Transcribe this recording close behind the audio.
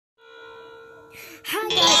Hi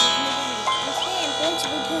guys, and today I'm going to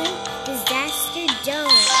be playing Disaster Dome.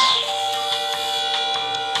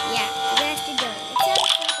 Yeah, Disaster Dome. It sounds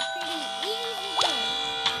like a pretty easy game,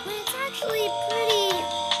 but it's actually pretty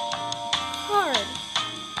hard.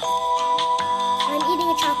 I'm eating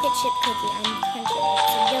a chocolate chip cookie. I'm crunching it,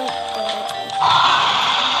 so don't touch me.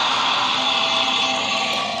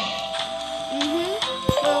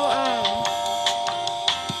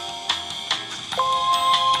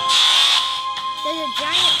 There's a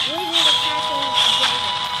giant lizard attacking the building.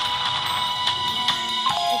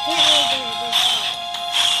 I can't really get it this far.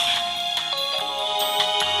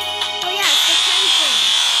 Oh yeah, it's the Kraken.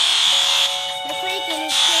 The Kraken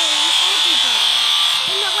is killing everybody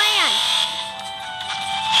in the land.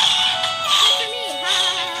 Look for me. Ha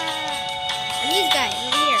ha ha ha. And these guys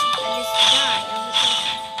over here that just died of the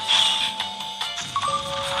Kraken.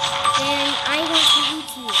 Then I want to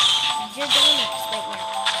eat you. You're donuts right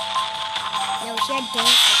now. No, she had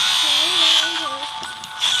donuts.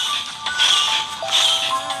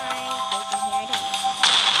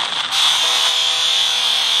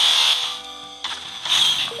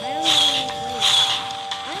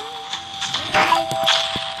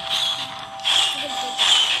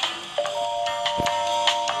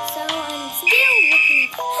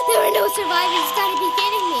 Survivors, you gotta be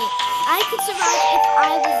kidding me. I could survive if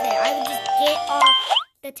I was there. I would just get off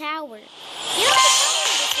the tower. Get off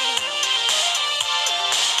the tower!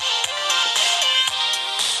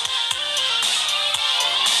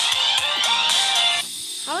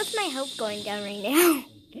 How is my health going down right now?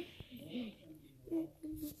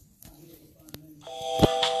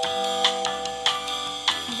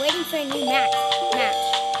 I'm waiting for a new match.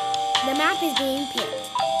 The map is being picked.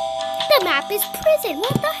 The map is prison.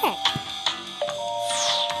 What the heck?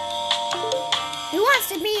 Who wants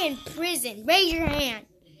to be in prison? Raise your hand.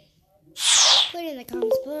 Put it in the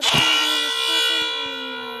comments below. That's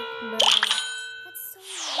so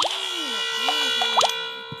lame.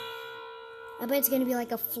 I bet it's gonna be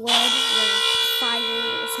like a flood or fire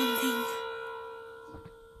or something.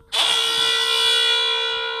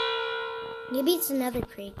 Maybe it's another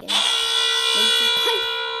Kraken.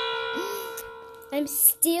 I'm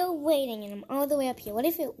still waiting and I'm all the way up here. What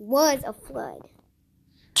if it was a flood?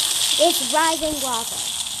 It's rising lava.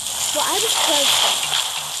 Well, I was close though.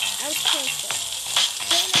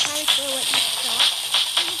 Put in the comments below what you thought.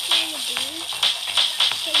 What you see in the boom.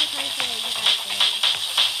 Put in the comments below what you guys think.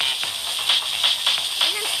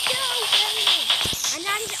 And I'm still waiting. I'm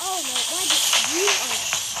not even. Oh no, why did you are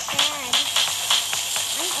bad?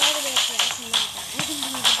 I'm all the way up here. I can make that. I think you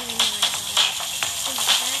need to be in my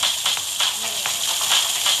side.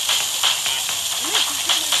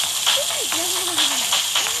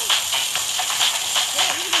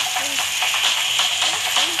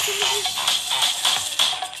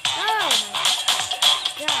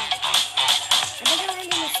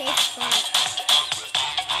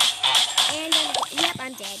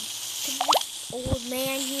 I'm dead. This old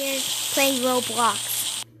man here playing Roblox.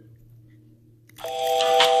 I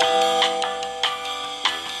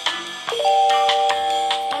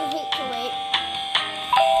hate to wait.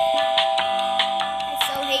 I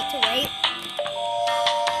so hate to wait.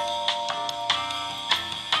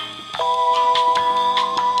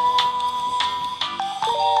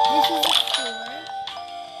 This is a floor.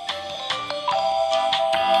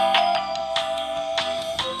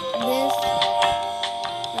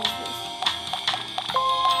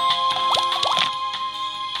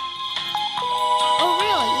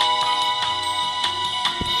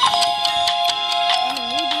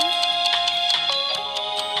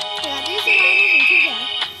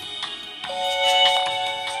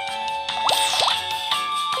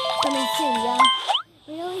 Coming soon, yeah.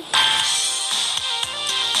 Really?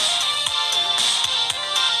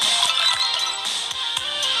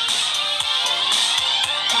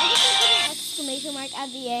 I just put an exclamation mark at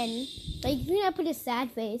the end. Like, you know, I put a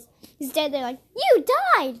sad face. Instead, they're like, you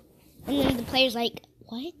died! And then the player's like,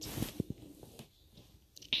 what?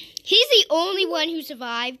 He's the only one who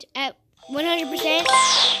survived at 100%.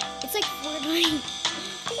 It's like Fortnite.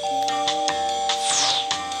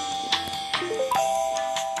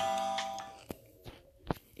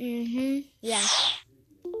 Yeah.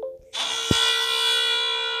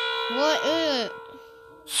 What is it?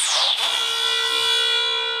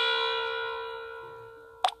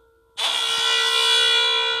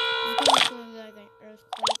 It's going to be like an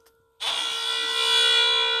earthquake.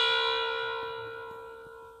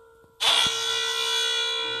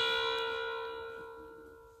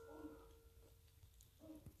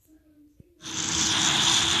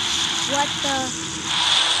 What the?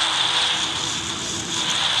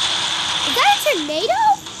 Is that a tornado?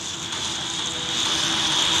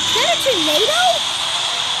 tornado?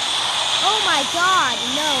 Oh my god,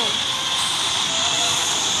 no.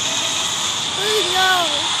 Please, no.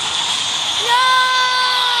 No!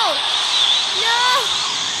 No!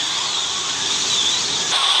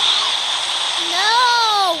 No!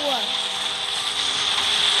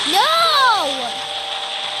 No!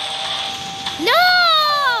 No!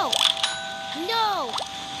 No!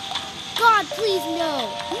 God, please, no.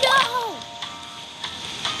 No!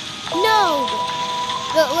 No!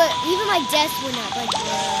 Look, even my desk went up like this.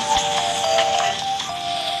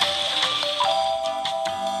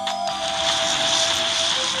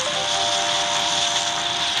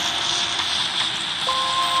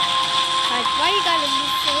 Why you gotta be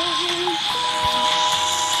so rude?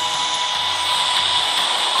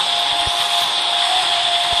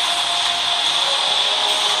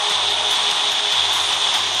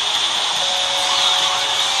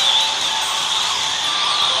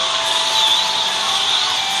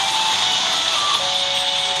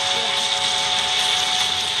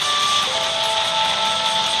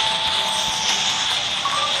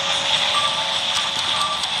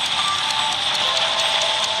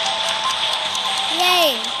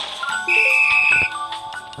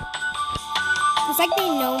 It's like they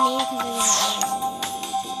know me because they didn't know me.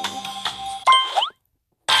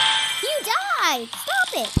 You died!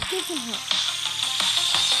 Stop it! Get some help.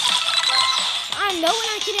 I know when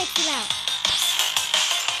I can exit out.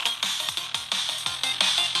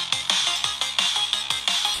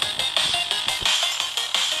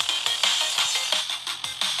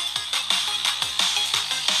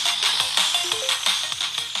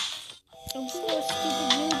 I'm so stupid,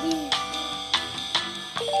 movie.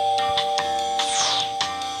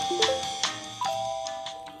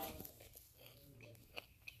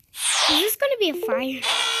 Is this going to be a fire?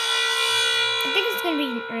 I think it's going to be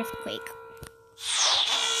an earthquake.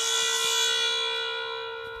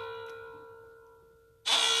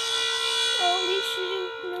 Holy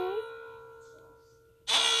shit, no.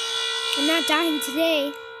 I'm not dying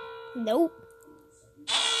today. Nope.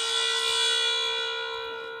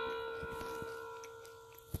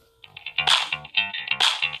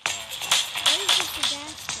 What is this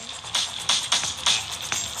disaster?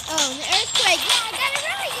 Oh, the earthquake. Yeah, I got it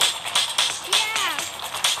right. Yeah.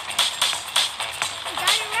 I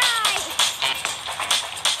got it right.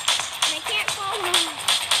 And I can't fall off.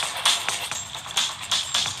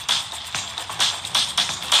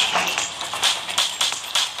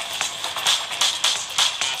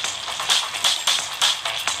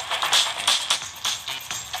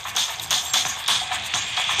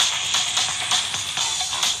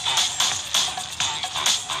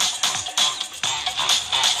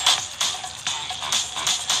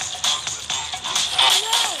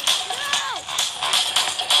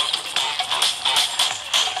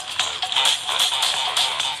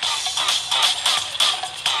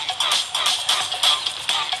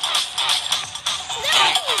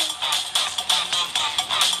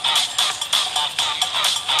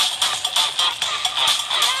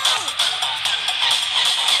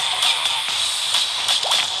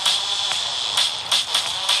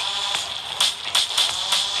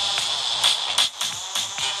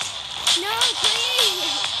 No,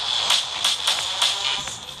 please.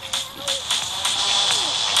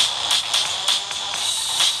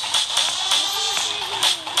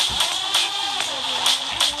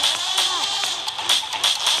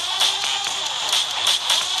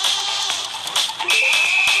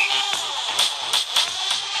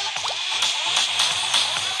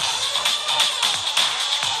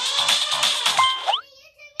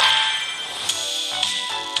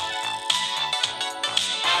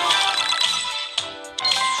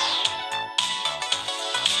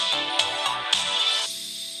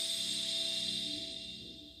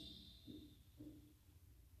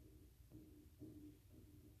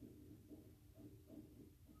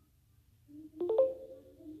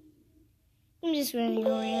 I'm just running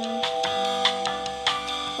around.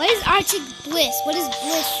 What is Arctic Bliss? What is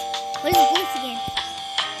Bliss? What is Bliss again?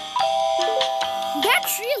 That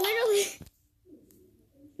tree literally.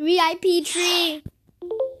 VIP tree.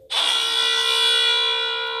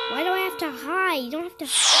 Why do I have to hide? You don't have to.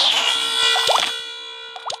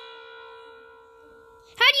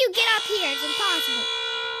 How do you get up here? It's impossible.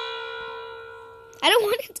 I don't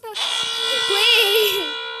want to talk.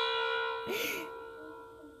 Please.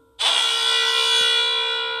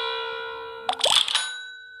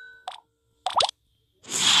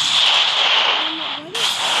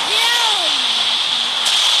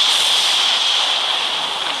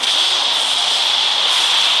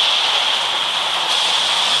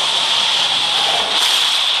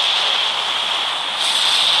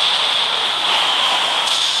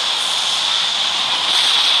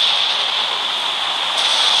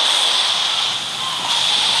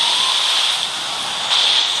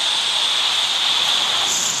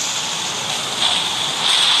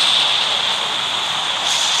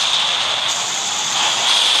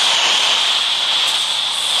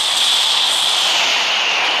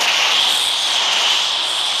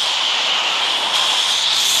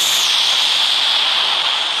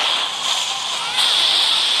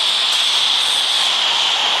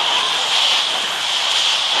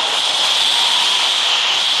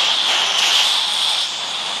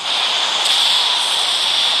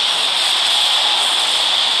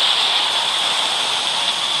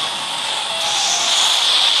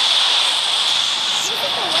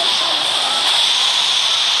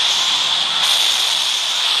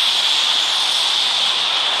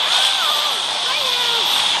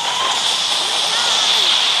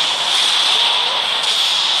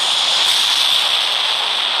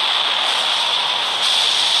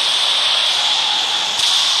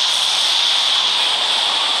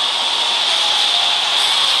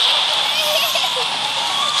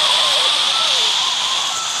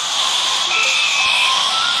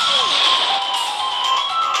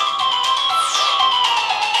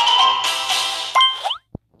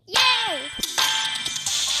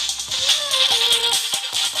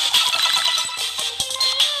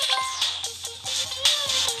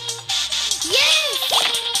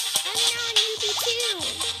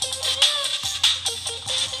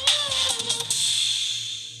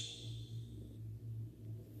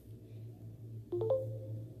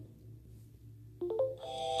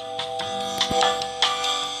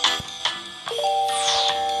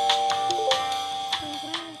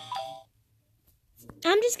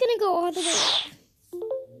 I'm just gonna go all the way up.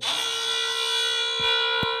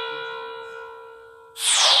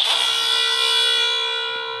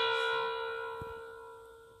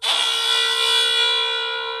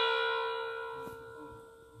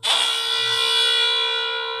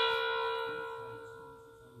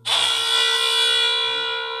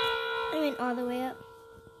 I went all the way up.